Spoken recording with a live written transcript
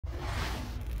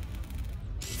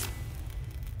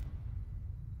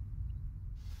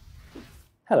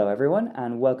Hello everyone,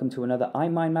 and welcome to another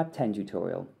iMindMap 10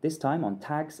 tutorial, this time on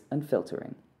tags and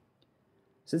filtering.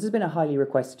 So this has been a highly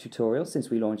requested tutorial since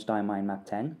we launched iMindMap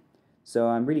 10, so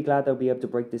I'm really glad that I'll be able to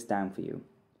break this down for you.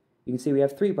 You can see we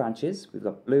have three branches. We've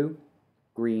got blue,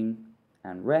 green,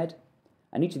 and red,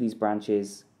 and each of these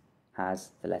branches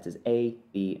has the letters A,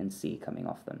 B, and C coming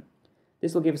off them.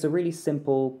 This will give us a really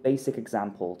simple, basic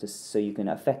example so you can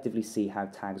effectively see how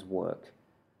tags work.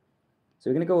 So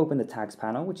we're going to go open the Tags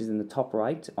panel, which is in the top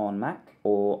right on Mac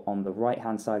or on the right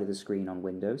hand side of the screen on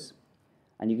Windows.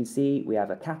 And you can see we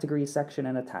have a category section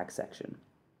and a tag section.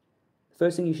 The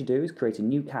first thing you should do is create a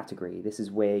new category. This is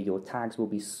where your tags will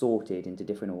be sorted into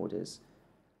different orders.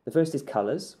 The first is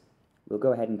colors. We'll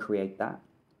go ahead and create that.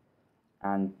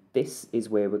 And this is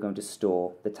where we're going to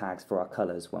store the tags for our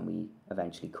colors when we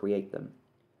eventually create them.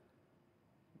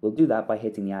 We'll do that by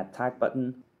hitting the Add Tag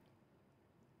button.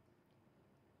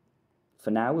 For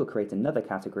now, we'll create another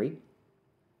category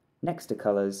next to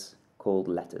colors called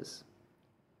letters.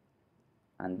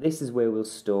 And this is where we'll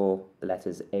store the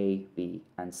letters A, B,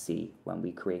 and C when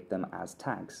we create them as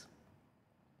tags.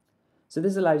 So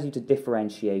this allows you to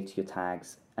differentiate your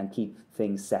tags and keep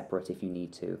things separate if you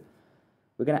need to.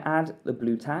 We're going to add the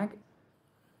blue tag,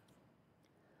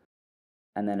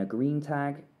 and then a green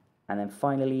tag, and then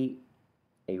finally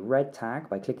a red tag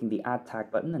by clicking the Add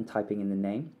Tag button and typing in the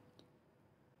name.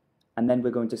 And then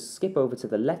we're going to skip over to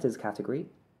the letters category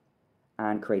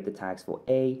and create the tags for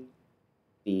A,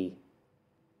 B,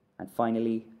 and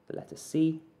finally the letter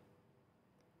C.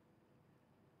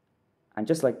 And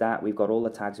just like that, we've got all the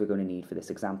tags we're going to need for this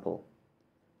example.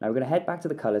 Now we're going to head back to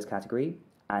the colors category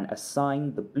and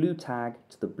assign the blue tag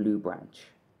to the blue branch.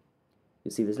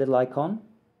 You'll see this little icon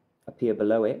appear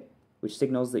below it, which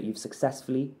signals that you've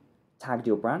successfully tagged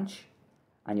your branch,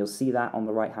 and you'll see that on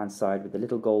the right hand side with the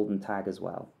little golden tag as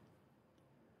well.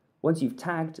 Once you've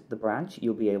tagged the branch,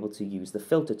 you'll be able to use the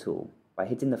filter tool. By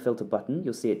hitting the filter button,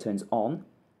 you'll see it turns on,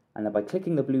 and then by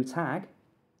clicking the blue tag,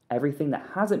 everything that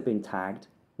hasn't been tagged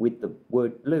with the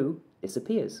word blue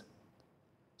disappears.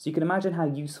 So you can imagine how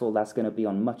useful that's going to be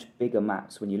on much bigger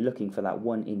maps when you're looking for that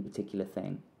one in particular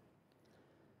thing.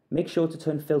 Make sure to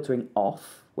turn filtering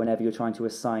off whenever you're trying to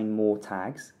assign more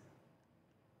tags,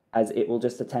 as it will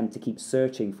just attempt to keep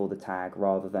searching for the tag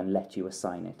rather than let you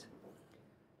assign it.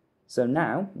 So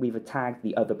now we've tagged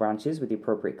the other branches with the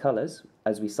appropriate colors.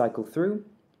 As we cycle through,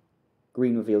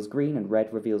 green reveals green and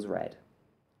red reveals red,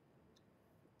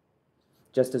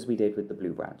 just as we did with the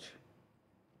blue branch.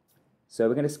 So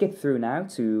we're going to skip through now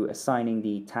to assigning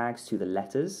the tags to the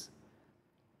letters.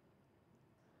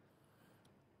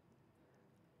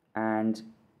 And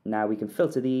now we can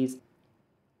filter these,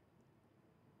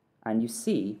 and you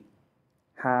see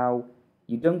how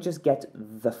you don't just get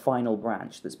the final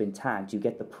branch that's been tagged, you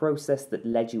get the process that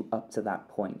led you up to that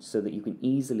point so that you can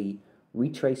easily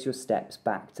retrace your steps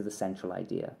back to the central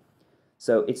idea.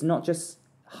 So it's not just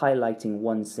highlighting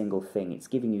one single thing, it's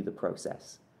giving you the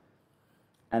process.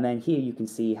 And then here you can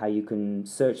see how you can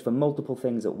search for multiple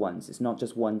things at once. It's not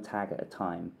just one tag at a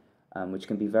time, which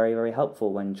can be very, very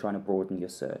helpful when trying to broaden your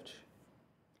search.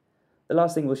 The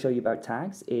last thing we'll show you about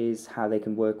tags is how they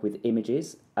can work with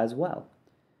images as well.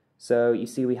 So you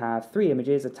see we have three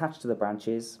images attached to the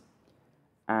branches,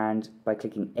 and by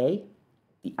clicking A,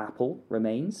 the apple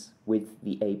remains with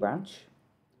the A branch.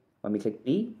 When we click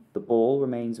B, the ball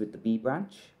remains with the B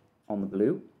branch on the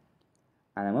blue.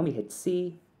 And then when we hit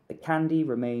C, the candy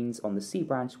remains on the C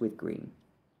branch with green.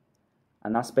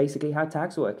 And that's basically how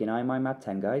tags work in iMindMap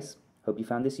 10, guys. Hope you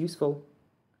found this useful.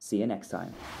 See you next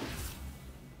time.